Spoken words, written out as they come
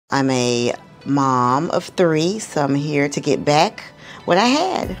I'm a mom of 3, so I'm here to get back what I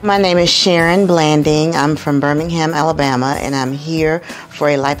had. My name is Sharon Blanding. I'm from Birmingham, Alabama, and I'm here for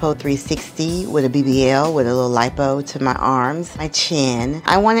a Lipo 360 with a BBL with a little lipo to my arms, my chin.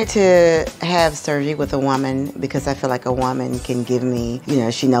 I wanted to have surgery with a woman because I feel like a woman can give me,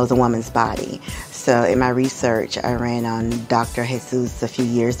 she knows a woman's body. So in my research, I ran on Dr. DeJesus a few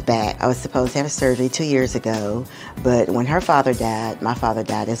years back. I was supposed to have surgery 2 years ago, but when her father died, my father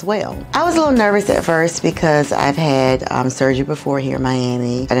died as well. I was a little nervous at first because I've had surgery before here in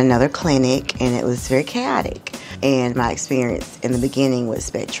Miami at another clinic, and it was very chaotic. And my experience in the beginning with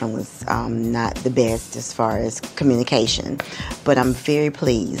Spectrum was not the best as far as communication, but I'm very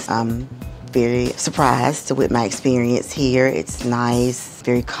pleased. I'm very surprised with my experience here. It's nice,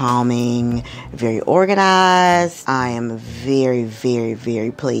 very calming, very organized. I am very, very,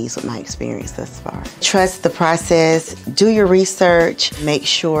 very pleased with my experience thus far. Trust the process, do your research, make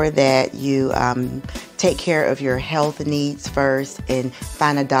sure that you take care of your health needs first, and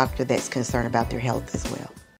find a doctor that's concerned about their health as well.